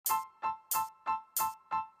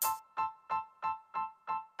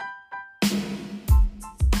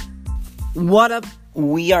What up?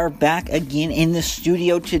 We are back again in the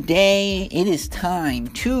studio today. It is time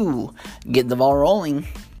to get the ball rolling.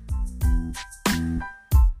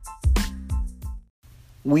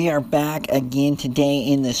 We are back again today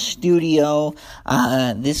in the studio.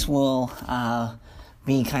 This will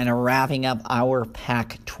be kind of wrapping up our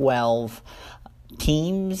Pac-12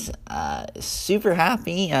 teams. Super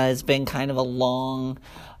happy. It's been kind of a long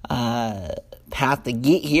path to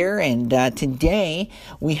get here, and today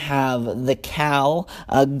we have the Cal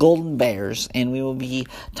Golden Bears, and we will be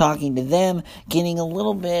talking to them, getting a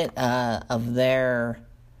little bit of their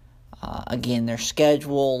their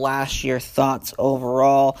schedule, last year, thoughts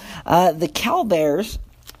overall. The Cal Bears,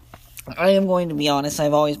 I am going to be honest,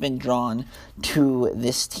 I've always been drawn to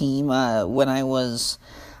this team. When I was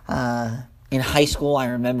in high school, I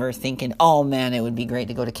remember thinking, oh man, it would be great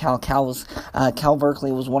to go to Cal. Cal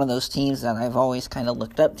Berkeley was one of those teams that I've always kind of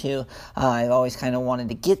looked up to. I've always kind of wanted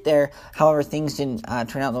to get there. However, things didn't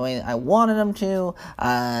turn out the way that I wanted them to.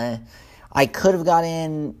 I could have got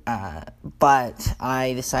in, but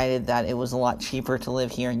I decided that it was a lot cheaper to live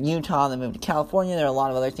here in Utah than move to California. There are a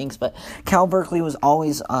lot of other things, but Cal Berkeley was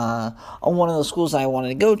always one of those schools I wanted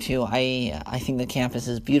to go to. I think the campus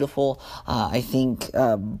is beautiful. I think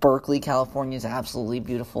Berkeley, California is absolutely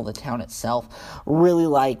beautiful. The town itself, really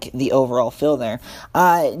like the overall feel there.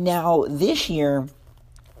 Now, this year,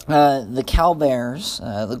 the Cal Bears,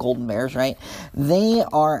 the Golden Bears, right? They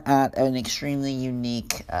are at an extremely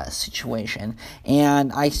unique situation,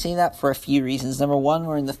 and I say that for a few reasons. Number one,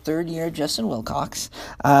 we're in the third year of Justin Wilcox.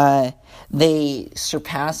 They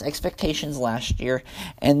surpassed expectations last year,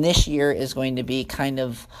 and this year is going to be kind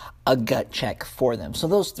of a gut check for them. So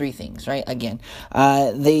those three things, right? Again,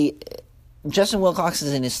 Justin Wilcox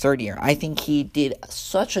is in his third year. I think he did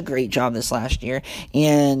such a great job this last year,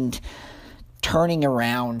 and turning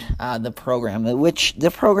around the program, which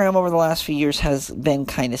the program over the last few years has been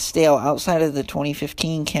kind of stale outside of the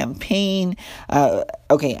 2015 campaign.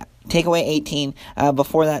 Take away 18.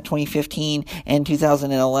 Before that, 2015 and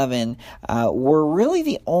 2011 were really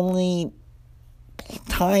the only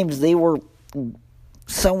times they were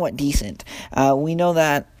somewhat decent. We know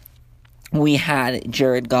that we had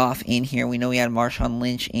Jared Goff in here. We know we had Marshawn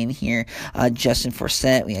Lynch in here. Justin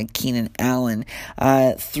Forsett. We had Keenan Allen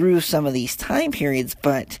through some of these time periods.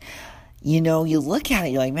 But, you look at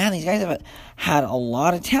it, you're like, man, these guys have had a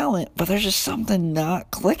lot of talent, but there's just something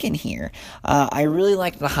not clicking here. I really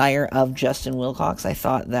liked the hire of Justin Wilcox. I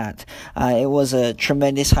thought that it was a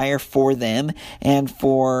tremendous hire for them and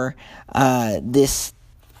for this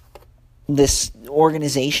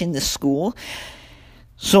organization, this school.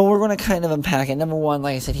 So we're going to kind of unpack it. Number one,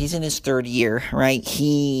 like I said, he's in his third year, right?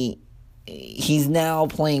 He's now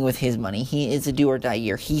playing with his money. It's a do-or-die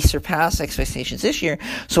year. He surpassed expectations this year.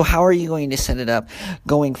 So how are you going to set it up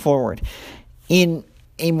going forward? In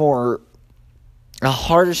a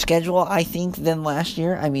harder schedule, I think, than last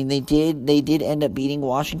year. I mean, they did end up beating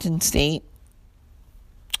Washington State.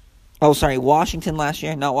 Washington last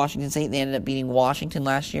year, not Washington State. They ended up beating Washington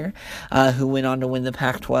last year, who went on to win the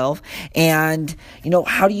Pac-12. And,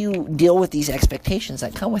 how do you deal with these expectations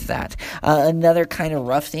that come with that? Another kind of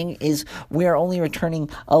rough thing is we are only returning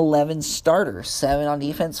 11 starters, 7 on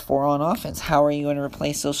defense, 4 on offense. How are you going to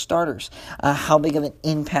replace those starters? How big of an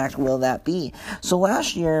impact will that be? So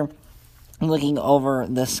last year, looking over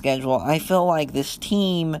the schedule, I feel like this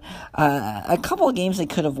team, a couple of games they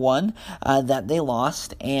could have won that they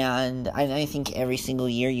lost, and I think every single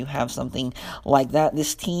year you have something like that.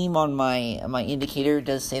 This team on my indicator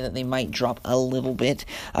does say that they might drop a little bit.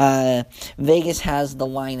 Vegas has the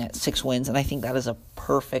line at 6 wins, and I think that is a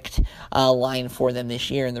perfect line for them this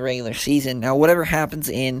year in the regular season. Now, whatever happens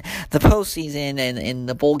in the postseason and in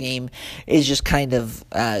the bowl game is just kind of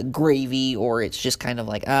gravy, or it's just kind of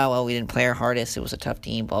like, we didn't play our hardest, it was a tough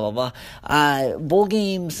team, blah, blah, blah. Bowl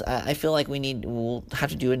games, I feel like we'll have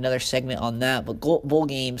to do another segment on that, but bowl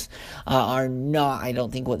games are not, I don't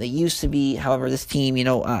think, what they used to be. However, this team,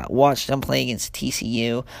 watched them play against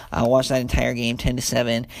TCU, watched that entire game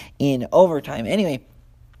 10-7 in overtime. Anyway,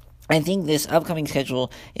 I think this upcoming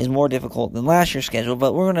schedule is more difficult than last year's schedule,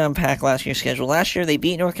 but we're going to unpack last year's schedule. Last year, they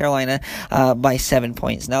beat North Carolina by 7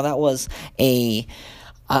 points. Now, that was a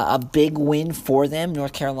big win for them.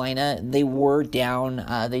 North Carolina, they were down.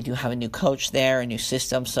 They do have a new coach there, a new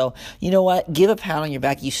system. So, you know what? Give a pat on your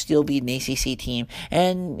back. You still beat an ACC team.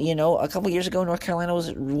 And, a couple years ago, North Carolina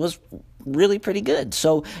was really pretty good.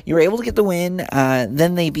 So you were able to get the win.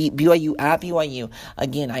 Then they beat BYU at BYU.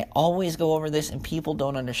 Again, I always go over this and people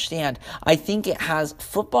don't understand. I think it has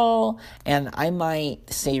football and I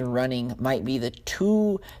might say running might be the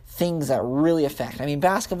two things that really affect. I mean,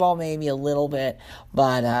 basketball maybe a little bit,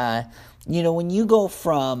 but when you go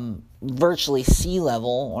from virtually sea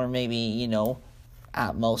level or maybe,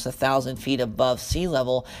 at most 1,000 feet above sea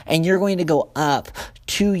level, and you're going to go up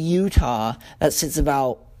to Utah that sits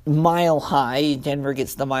about mile high. Denver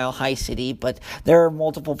gets the mile high city, but there are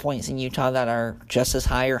multiple points in Utah that are just as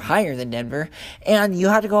high or higher than Denver, and you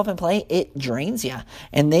have to go up and play. It drains you.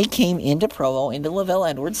 And they came into Provo, into LaVell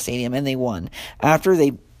Edwards Stadium, and they won. After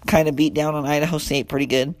they kind of beat down on Idaho State pretty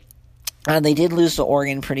good. They did lose to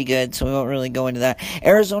Oregon pretty good, so we won't really go into that.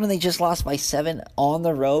 Arizona, they just lost by 7 on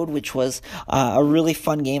the road, which was a really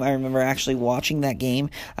fun game. I remember actually watching that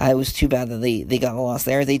game. It was too bad that they got a loss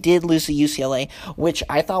there. They did lose to UCLA, which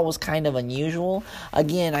I thought was kind of unusual.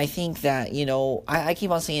 Again, I think that, I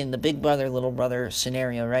keep on saying the big brother, little brother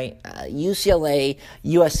scenario, right? UCLA,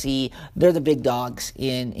 USC, they're the big dogs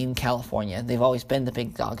in California. They've always been the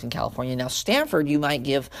big dogs in California. Now, Stanford, you might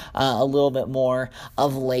give a little bit more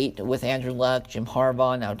of late with Andrew Luck, Jim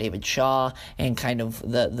Harbaugh, now David Shaw, and kind of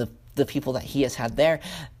the people that he has had there.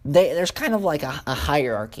 There's kind of like a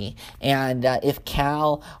hierarchy, and if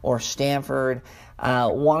Cal or Stanford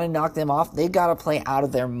want to knock them off, they've got to play out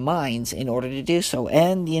of their minds in order to do so.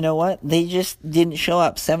 And you know what? They just didn't show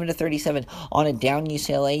up. 7-37 on a down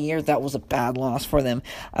UCLA year. That was a bad loss for them.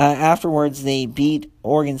 Afterwards, they beat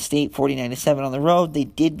Oregon State 49-7 on the road. They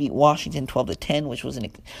did beat Washington 12-10, which was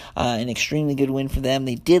an extremely good win for them.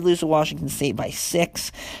 They did lose to Washington State by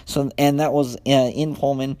 6. And that was in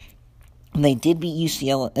Pullman. They did beat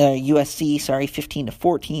USC,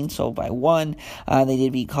 15-14, so by 1. They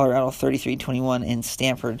did beat Colorado 33-21, and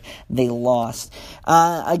Stanford, they lost.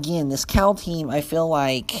 Again, this Cal team, I feel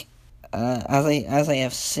like, as I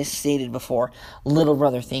have stated before, little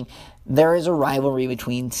brother thing. There is a rivalry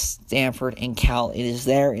between Stanford and Cal. It is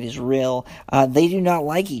there. It is real. They do not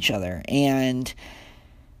like each other, and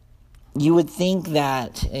you would think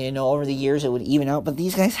that, over the years it would even out, but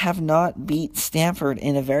these guys have not beat Stanford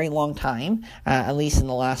in a very long time, at least in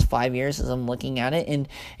the last 5 years as I'm looking at it,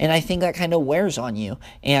 and I think that kind of wears on you.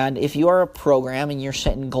 And if you are a program and you're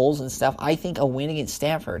setting goals and stuff, I think a win against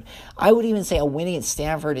Stanford, I would even say a win against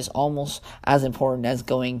Stanford is almost as important as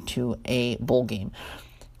going to a bowl game.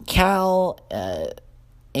 Cal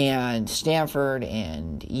and Stanford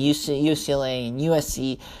and UCLA and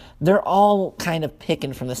USC, they're all kind of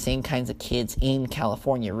picking from the same kinds of kids in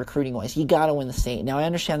California, recruiting-wise. You got to win the state. Now, I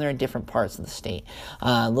understand they're in different parts of the state.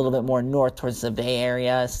 A little bit more north towards the Bay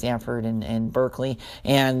Area, Stanford and Berkeley.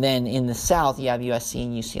 And then in the south, you have USC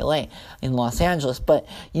and UCLA in Los Angeles. But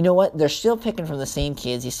you know what? They're still picking from the same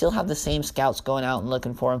kids. You still have the same scouts going out and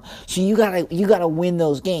looking for them. So you gotta win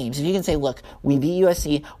those games. If you can say, look, we beat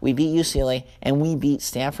USC, we beat UCLA, and we beat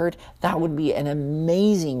Stanford, that would be an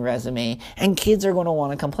amazing resume. And kids are going to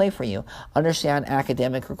want to come play for you. Understand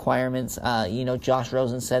academic requirements. Josh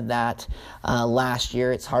Rosen said that last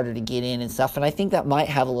year. It's harder to get in and stuff. And I think that might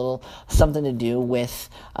have a little something to do with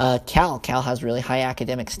Cal. Cal has really high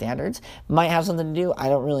academic standards. Might have something to do. I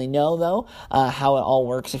don't really know, though, how it all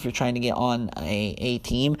works if you're trying to get on a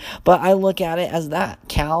team. But I look at it as that.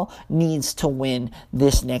 Cal needs to win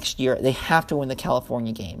this next year. They have to win the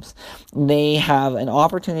California games. They have an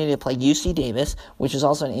opportunity to play UC Davis, which is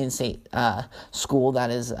also an in-state school that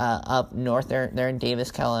is up north. They're in Davis,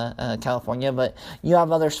 California, but you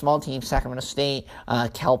have other small teams, Sacramento State,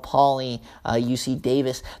 Cal Poly, UC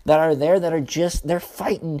Davis, that are there that are they're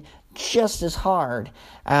fighting just as hard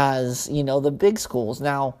as, the big schools.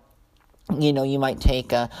 Now, you might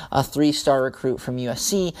take a 3-star recruit from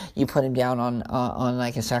USC, you put him down on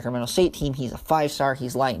like a Sacramento State team, he's a 5-star,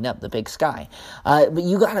 he's lighting up the big sky. But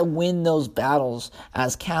you got to win those battles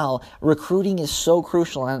as Cal. Recruiting is so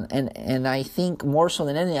crucial, and I think more so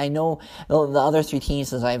than anything, I know the other 3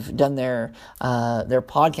 teams, as I've done their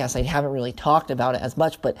podcasts, I haven't really talked about it as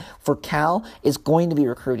much, but for Cal, it's going to be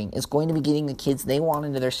recruiting. It's going to be getting the kids they want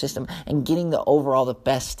into their system and getting the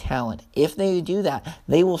best talent. If they do that,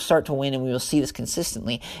 they will start to win, and we will see this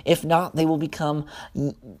consistently. If not, they will become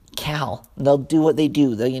Cal. They'll do what they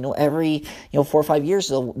do. They'll, every 4 or 5 years,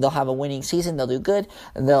 they'll have a winning season. They'll do good.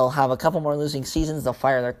 They'll have a couple more losing seasons. They'll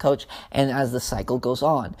fire their coach, and as the cycle goes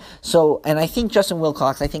on. So, and I think Justin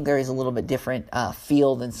Wilcox, I think there is a little bit different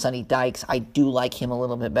feel than Sonny Dykes. I do like him a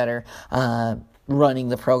little bit better running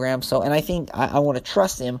the program. So, and I think I want to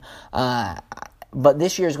trust him. But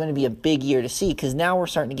this year is going to be a big year to see because now we're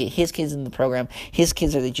starting to get his kids in the program. His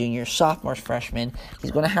kids are the juniors, sophomores, freshmen.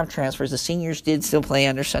 He's going to have transfers. The seniors did still play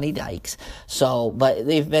under Sonny Dykes. So, but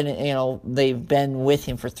they've been with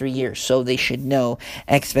him for 3 years, so they should know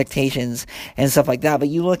expectations and stuff like that. But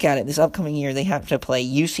you look at it, this upcoming year, they have to play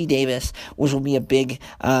UC Davis, which will be a big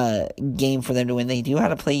game for them to win. They do have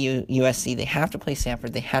to play USC. They have to play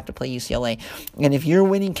Stanford. They have to play UCLA. And if you're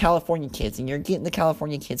winning California kids and you're getting the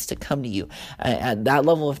California kids to come to you at that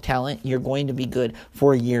level of talent, you're going to be good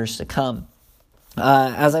for years to come.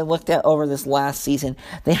 As I looked at over this last season,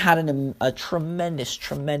 they had a tremendous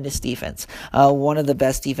defense. One of the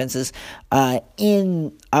best defenses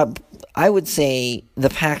in, I would say, the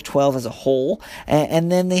Pac-12 as a whole.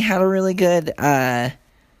 And then they had a really good, they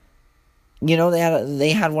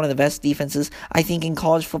had one of the best defenses, I think, in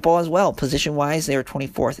college football as well. Position-wise, they were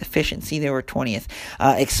 24th. Efficiency, they were 20th.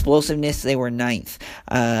 Explosiveness, they were 9th.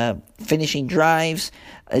 Finishing drives,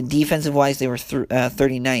 defensive-wise, they were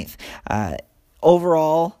 39th.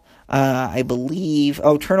 Overall, I believe,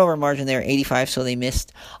 turnover margin, they were 85, so they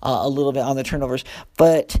missed a little bit on the turnovers.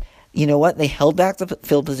 But you know what? They held back the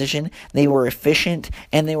field position, they were efficient,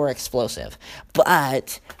 and they were explosive.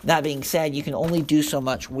 But that being said, you can only do so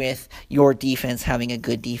much with your defense having a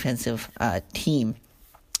good defensive team.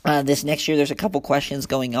 This next year, there's a couple questions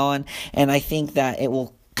going on, and I think that it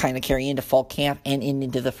will kind of carry into fall camp and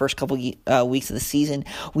into the first couple weeks of the season.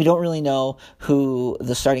 We don't really know who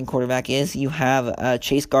the starting quarterback is. You have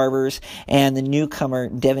Chase Garbers and the newcomer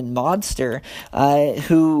Devin Modster,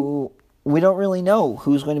 who we don't really know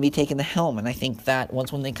who's going to be taking the helm. And I think that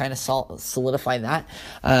when they kind of solidify that,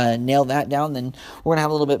 nail that down, then we're going to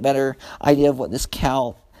have a little bit better idea of what this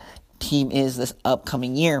Cal team is this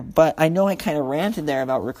upcoming year. But I know I kind of ranted there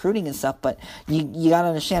about recruiting and stuff, but you got to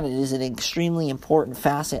understand it is an extremely important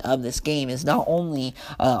facet of this game. Is not only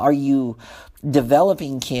are you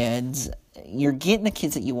developing kids, you're getting the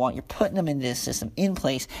kids that you want, you're putting them into this system in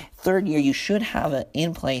place. Third year, you should have it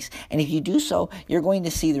in place, and if you do so, you're going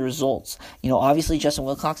to see the results. Obviously, Justin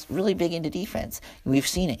Wilcox, really big into defense. We've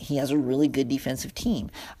seen it. He has a really good defensive team.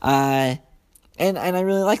 And I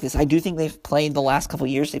really like this. I do think they've played the last couple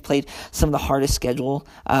of years. They played some of the hardest schedule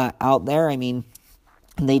out there. I mean,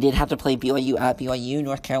 they did have to play BYU at BYU.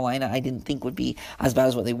 North Carolina, I didn't think would be as bad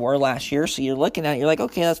as what they were last year. So you're looking at it, you're like,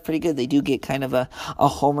 okay, that's pretty good. They do get kind of a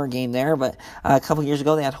homer game there. But a couple of years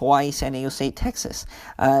ago, they had Hawaii, San Diego State, Texas.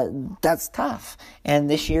 That's tough. And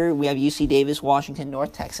this year, we have UC Davis, Washington,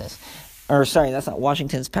 North Texas. Or, sorry, that's not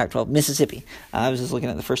Washington's Pac-12. Mississippi. I was just looking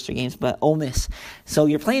at the first 3 games, but Ole Miss. So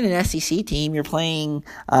you're playing an SEC team. You're playing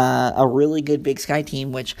a really good Big Sky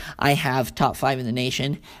team, which I have top 5 in the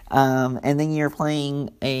nation. And then you're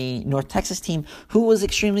playing a North Texas team who was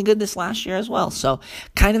extremely good this last year as well. So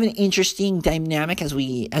kind of an interesting dynamic as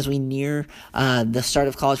we near the start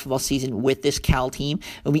of college football season with this Cal team.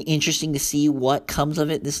 It'll be interesting to see what comes of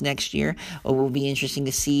it this next year. It will be interesting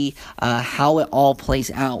to see how it all plays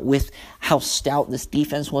out with how stout this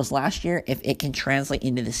defense was last year, if it can translate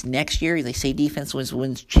into this next year. They say defense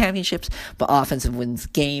wins championships, but offensive wins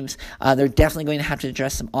games. They're definitely going to have to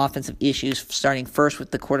address some offensive issues, starting first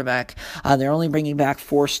with the quarterback. They're only bringing back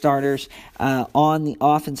 4 starters on the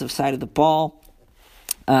offensive side of the ball.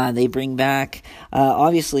 They bring back,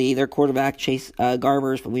 obviously, their quarterback, Chase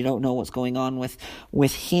Garbers, but we don't know what's going on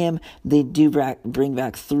with him. They do bring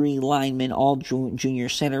back 3 linemen, all junior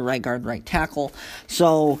center, right guard, right tackle.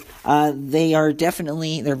 So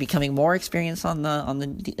they're becoming more experienced on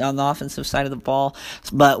the offensive side of the ball.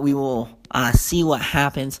 But we will see what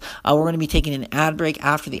happens. We're going to be taking an ad break.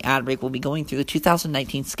 After the ad break, we'll be going through the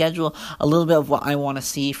 2019 schedule, a little bit of what I want to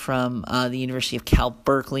see from the University of Cal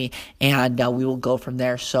Berkeley, and we will go from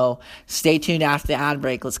there. So stay tuned after the ad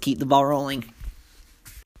break. Let's keep the ball rolling.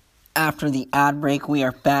 After the ad break, we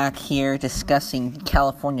are back here discussing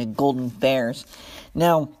California Golden Bears.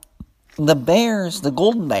 Now, the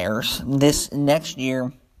Golden Bears, this next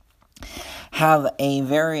year have a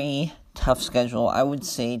very tough schedule. I would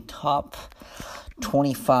say top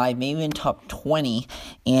 25, maybe even top 20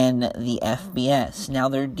 in the FBS. Now,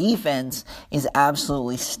 their defense is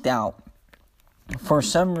absolutely stout. For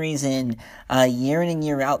some reason, year in and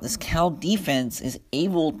year out, this Cal defense is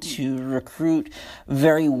able to recruit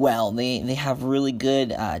very well. They have really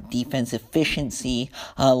good defense efficiency.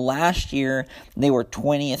 Last year, they were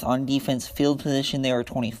 20th on defense field position. They were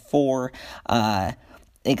 24.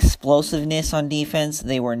 Explosiveness on defense,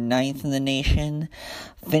 they were 9th in the nation.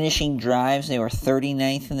 Finishing drives, they were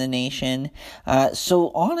 39th in the nation.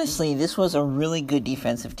 So honestly, this was a really good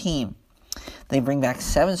defensive team. They bring back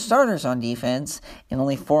 7 starters on defense and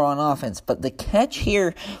only 4 on offense. But the catch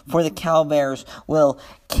here for the Cal Bears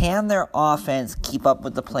can their offense keep up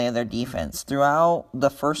with the play of their defense? Throughout the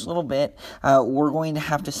first little bit, we're going to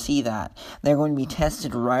have to see that. They're going to be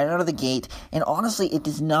tested right out of the gate, and honestly, it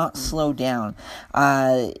does not slow down.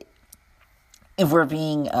 If we're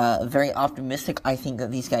being very optimistic, I think that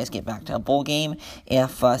these guys get back to a bowl game.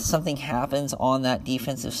 If something happens on that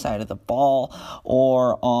defensive side of the ball,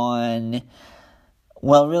 or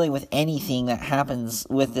really with anything that happens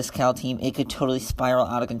with this Cal team, it could totally spiral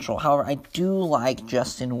out of control. However, I do like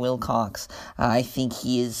Justin Wilcox. I think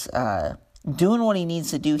he is doing what he needs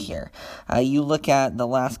to do here. You look at the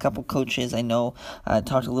last couple coaches, I know,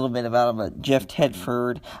 talked a little bit about him, but Jeff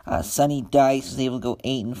Tedford, Sonny Dice was able to go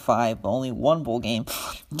 8-5, but only 1 bowl game.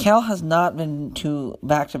 Cal has not been to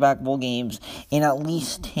back-to-back bowl games in at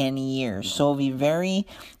least 10 years, so it'll be very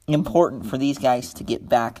important for these guys to get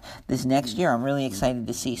back this next year. I'm really excited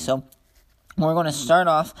to see. So we're going to start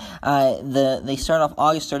off, they start off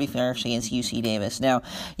August 31st against UC Davis. Now,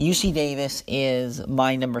 UC Davis is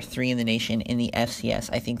my number 3 in the nation in the FCS.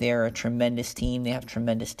 I think they are a tremendous team. They have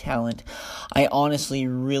tremendous talent. I honestly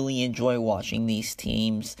really enjoy watching this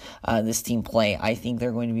team play. I think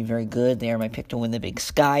they're going to be very good. They are my pick to win the Big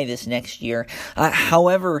Sky this next year.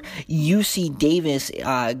 However, UC Davis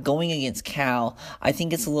going against Cal, I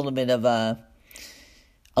think it's a little bit of a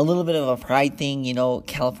pride thing,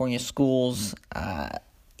 California schools.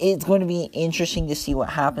 It's going to be interesting to see what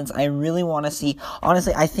happens. I really want to see,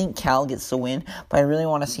 honestly, I think Cal gets the win, but I really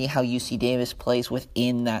want to see how UC Davis plays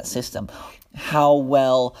within that system. How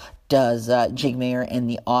well does Jake Mayer and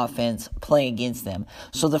the offense play against them?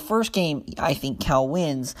 So the first game, I think Cal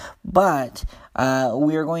wins, but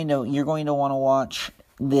you're going to want to watch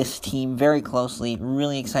this team very closely.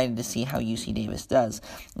 Really excited to see how UC Davis does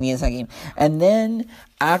against that game. And then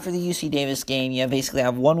after the UC Davis game, you basically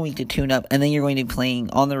have 1 week to tune up, and then you're going to be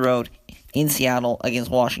playing on the road in Seattle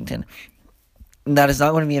against Washington. That is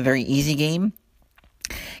not going to be a very easy game.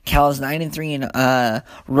 Cal is 9-3 in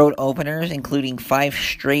road openers, including 5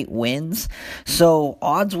 straight wins. So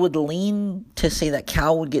odds would lean to say that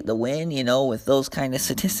Cal would get the win, with those kind of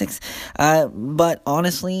statistics. But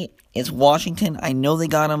honestly, it's Washington. I know they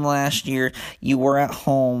got them last year. You were at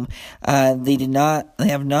home. They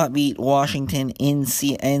have not beat Washington in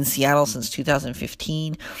Seattle since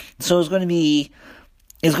 2015. So it's going to be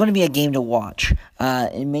a game to watch,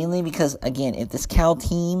 and mainly because, again, if this Cal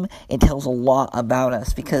team, it tells a lot about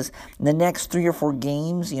us, because the next 3 or 4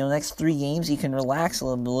 games, next 3 games, you can relax a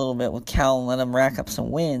little bit with Cal and let them rack up some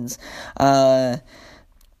wins.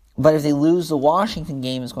 But if they lose the Washington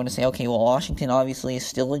game, it's going to say, okay, well, Washington obviously is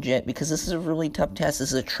still legit, because this is a really tough test.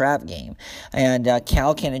 This is a trap game, and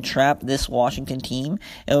Cal can entrap this Washington team.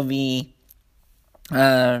 It will be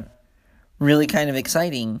really kind of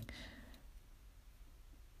exciting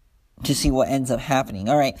to see what ends up happening.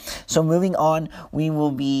 All right, so moving on, we will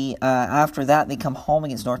be, after that, they come home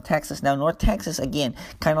against North Texas. Now, North Texas, again,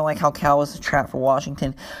 kind of like how Cal was a trap for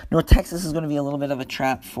Washington, North Texas is going to be a little bit of a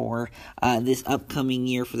trap for this upcoming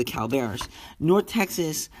year for the Cal Bears. North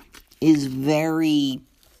Texas is very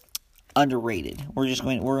underrated. We're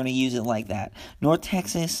going to use it like that. North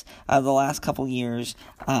Texas, the last couple years,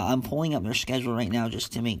 I'm pulling up their schedule right now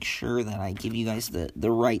just to make sure that I give you guys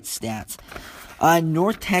the right stats.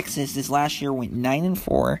 North Texas this last year went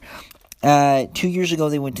 9-4. 2 years ago,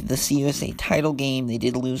 they went to the CUSA title game. They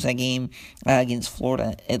did lose that game against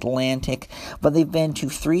Florida Atlantic, but they've been to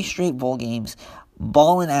 3 straight bowl games,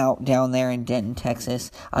 balling out down there in Denton, Texas.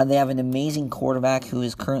 They have an amazing quarterback who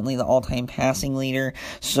is currently the all-time passing leader.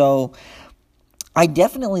 So I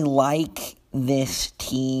definitely like this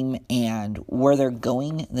team and where they're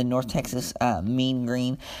going, the North Texas Mean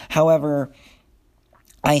Green. However,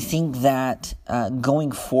 I think that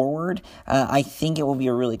going forward, I think it will be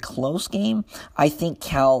a really close game. I think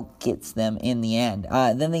Cal gets them in the end.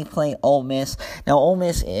 Then they play Ole Miss. Now, Ole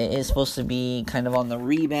Miss is supposed to be kind of on the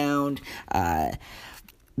rebound.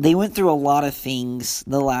 They went through a lot of things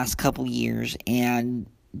the last couple years, and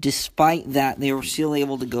despite that, they were still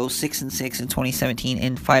able to go 6-6 in 2017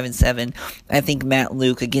 and 5-7. I think Matt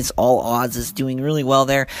Luke, against all odds, is doing really well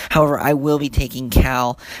there. However, I will be taking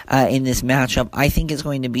Cal in this matchup. I think it's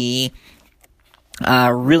going to be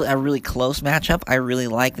a really close matchup. I really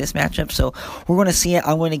like this matchup, so we're going to see it.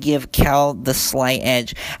 I'm going to give Cal the slight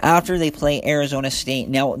edge after they play Arizona State.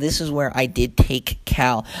 Now, this is where I did take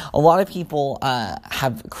Cal. A lot of people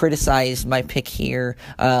have criticized my pick here.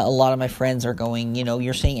 A lot of my friends are going,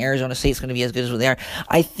 you're saying Arizona State's going to be as good as they are.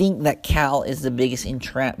 I think that Cal is the biggest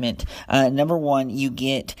entrapment. Number one, you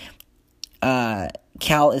get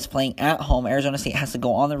Cal is playing at home. Arizona State has to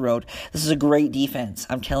go on the road. This is a great defense.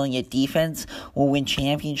 I'm telling you, defense will win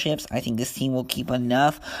championships. I think this team will keep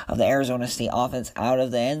enough of the Arizona State offense out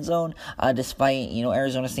of the end zone, despite,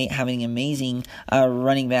 Arizona State having an amazing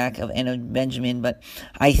running back of Eno Benjamin. But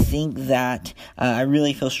I think that I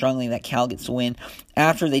really feel strongly that Cal gets to win.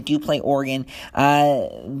 After they do play Oregon,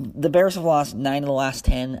 the Bears have lost 9 of the last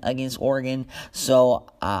 10 against Oregon, so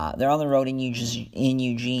they're on the road in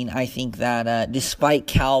Eugene. I think that despite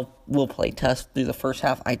Cal will play tough through the first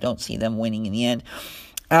half, I don't see them winning in the end.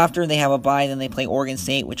 After they have a bye, then they play Oregon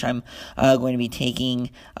State, which I'm going to be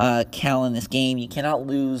taking Cal in this game. You cannot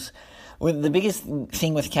lose. The biggest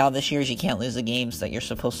thing with Cal this year is you can't lose the games that you're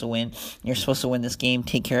supposed to win. You're supposed to win this game,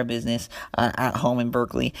 take care of business at home in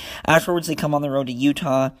Berkeley. Afterwards, they come on the road to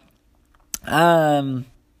Utah. I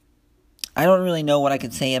don't really know what I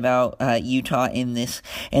could say about Utah in this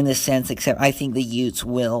sense, except I think the Utes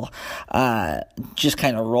will just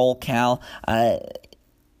kind of roll Cal. The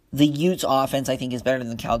Utes offense, I think, is better than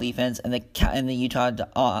the Cal defense, and the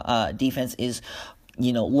Utah defense is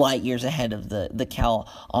light years ahead of the Cal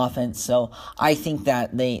offense. So I think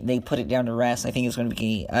that they put it down to rest. I think it's going to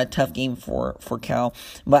be a tough game for Cal.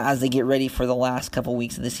 But as they get ready for the last couple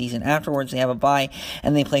weeks of the season, afterwards they have a bye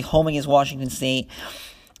and they play home against Washington State.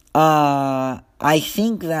 I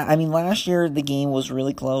think that, last year the game was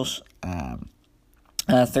really close.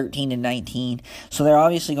 13-19. So they're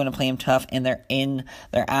obviously going to play them tough, and they're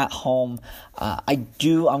at home. I'm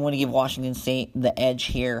going to give Washington State the edge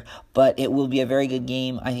here, but it will be a very good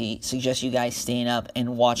game. I suggest you guys staying up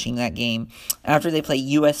and watching that game. After they play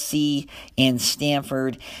USC and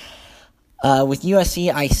Stanford, with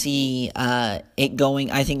USC, I see it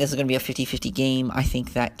going. I think this is going to be a 50-50 game. I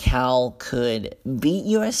think that Cal could beat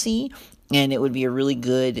USC, and it would be a really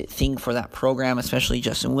good thing for that program, especially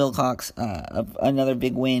Justin Wilcox, another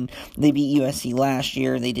big win. They beat USC last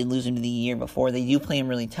year. They did lose him the year before. They do play him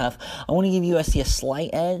really tough. I want to give USC a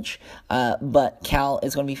slight edge, but Cal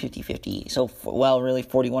is going to be 50-50. So, really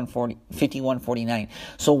 51-49.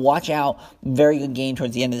 So watch out. Very good game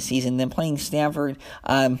towards the end of the season. Then playing Stanford,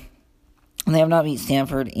 they have not beat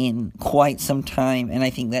Stanford in quite some time, and I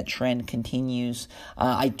think that trend continues.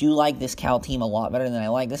 I do like this Cal team a lot better than I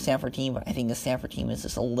like the Stanford team, but I think the Stanford team is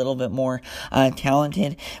just a little bit more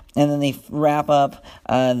talented. And then they wrap up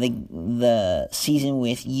the season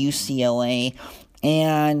with UCLA.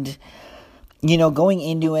 And, going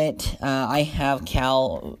into it, I have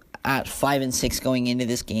Cal at 5-6 going into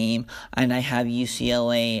this game, and I have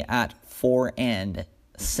UCLA at 4-7.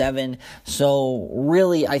 So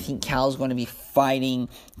really, I think Cal's going to be fighting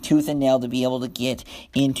tooth and nail to be able to get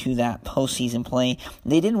into that postseason play.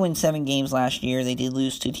 They did win 7 games last year. They did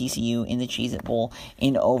lose to TCU in the Cheez-It Bowl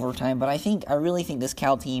in overtime. But I really think this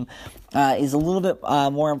Cal team is a little bit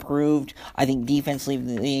more improved. I think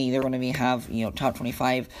defensively they're going to have top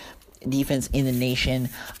 25 defense in the nation.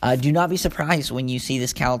 Do not be surprised when you see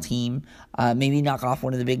this Cal team maybe knock off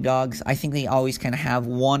one of the big dogs. I think they always kind of have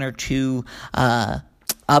one or two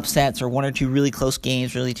upsets or one or two really close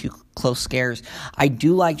games, really two close scares. I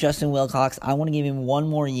do like Justin Wilcox. I want to give him one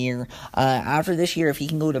more year. After this year, if he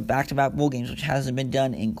can go to back-to-back bowl games, which hasn't been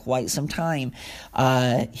done in quite some time,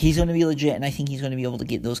 he's going to be legit, and I think he's going to be able to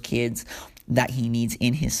get those kids that he needs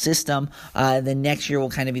in his system. The next year will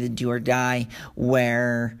kind of be the do or die,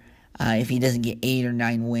 where if he doesn't get 8 or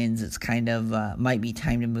 9 wins, it's kind of might be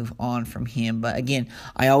time to move on from him. But again,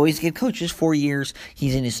 I always give coaches 4 years.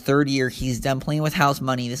 He's in his 3rd year. He's done playing with house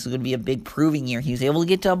money. This is going to be a big proving year. He was able to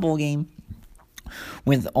get to a bowl game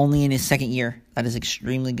with only in his 2nd year. That is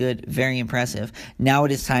extremely good, very impressive. Now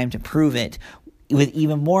it is time to prove it with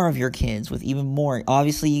even more of your kids, with even more.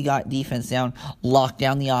 Obviously, you got defense down, lock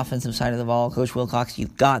down the offensive side of the ball. Coach Wilcox,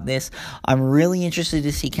 you've got this. I'm really interested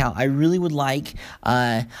to see Cal. I really would like,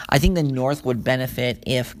 I think the North would benefit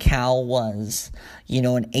if Cal was, an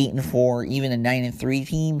 8-4, even a 9-3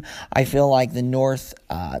 team. I feel like the North,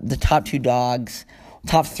 the top 3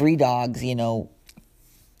 dogs,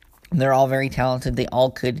 they're all very talented. They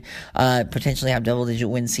all could potentially have double-digit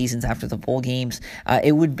win seasons after the bowl games.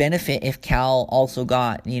 It would benefit if Cal also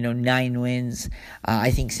got, 9 wins.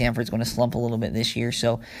 I think Stanford's going to slump a little bit this year.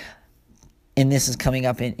 So, and this is coming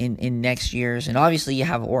up in next year's. And obviously you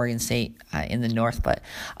have Oregon State in the North. But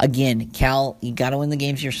again, Cal, you got to win the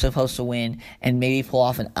games you're supposed to win and maybe pull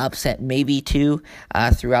off an upset, maybe 2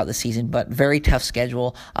 throughout the season. But very tough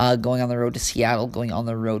schedule going on the road to Seattle, going on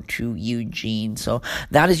the road to Eugene. So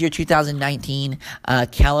that is your 2019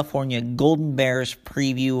 California Golden Bears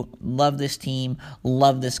preview. Love this team.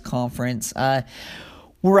 Love this conference.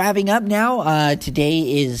 We're wrapping up now.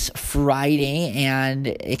 Today is Friday, and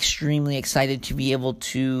extremely excited to be able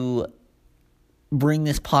to bring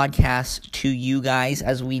this podcast to you guys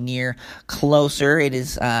as we near closer. It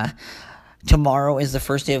is tomorrow is the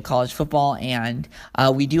first day of college football, and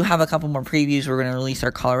we do have a couple more previews. We're going to release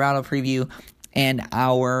our Colorado preview and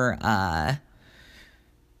our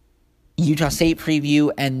Utah State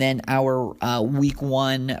preview, and then our week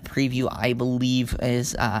 1 preview, I believe,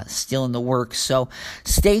 is still in the works. So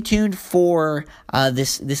stay tuned for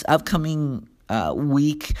this upcoming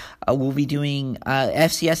week. We'll be doing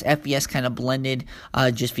FCS, FBS kind of blended,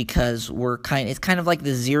 just because it's kind of like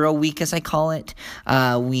the 0 week, as I call it.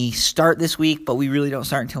 We start this week, but we really don't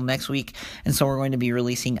start until next week, and so we're going to be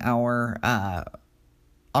releasing our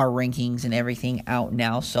rankings and everything out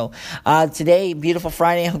now. So today, beautiful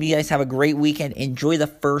Friday. I hope you guys have a great weekend. Enjoy the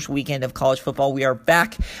first weekend of college football. We are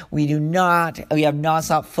back. We have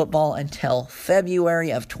nonstop football until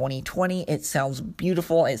February of 2020. It sounds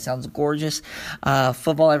beautiful. It sounds gorgeous.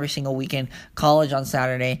 Football every single weekend. College on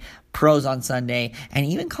Saturday, pros on Sunday, and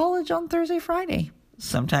even college on Thursday, Friday.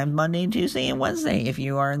 Sometimes Monday, Tuesday, and Wednesday if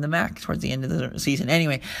you are in the MAC towards the end of the season.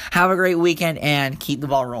 Anyway, have a great weekend and keep the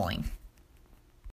ball rolling.